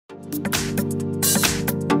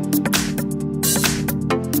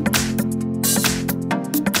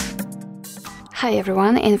Hi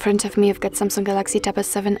everyone, in front of me I've got Samsung Galaxy Tab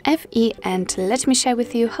S7 FE, and let me share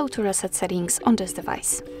with you how to reset settings on this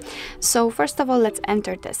device. So first of all, let's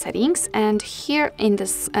enter the settings, and here in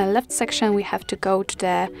this left section we have to go to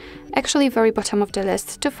the actually very bottom of the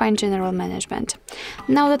list to find General Management.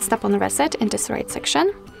 Now let's tap on Reset in this right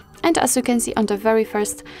section. And as you can see, on the very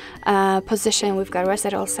first position, we've got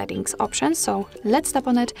Reset All Settings option. So let's tap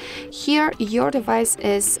on it. Here, your device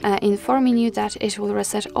is informing you that it will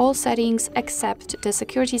reset all settings except the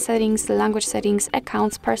security settings, the language settings,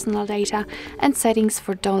 accounts, personal data, and settings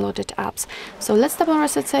for downloaded apps. So let's tap on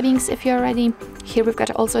Reset Settings if you're ready. Here we've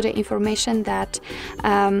got also the information that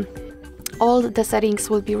all the settings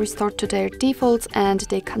will be restored to their defaults and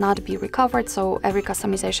they cannot be recovered, so every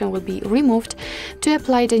customization will be removed. To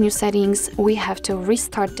apply the new settings, we have to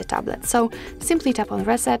restart the tablet. So simply tap on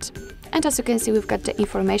Reset, and as you can see, we've got the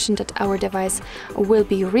information that our device will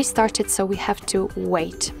be restarted, so we have to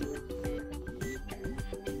wait.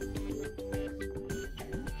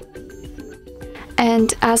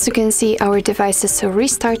 And as you can see, our device is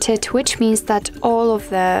restarted, which means that all of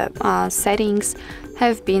the settings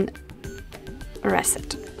have been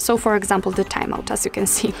reset. So for example, the timeout, as you can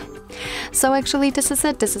see. So actually this is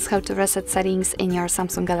it. This is how to reset settings in your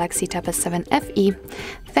Samsung Galaxy Tab S7 FE.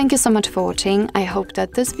 Thank you so much for watching. I hope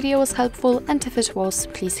that this video was helpful, and if it was,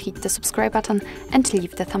 please hit the subscribe button and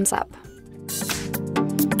leave the thumbs up.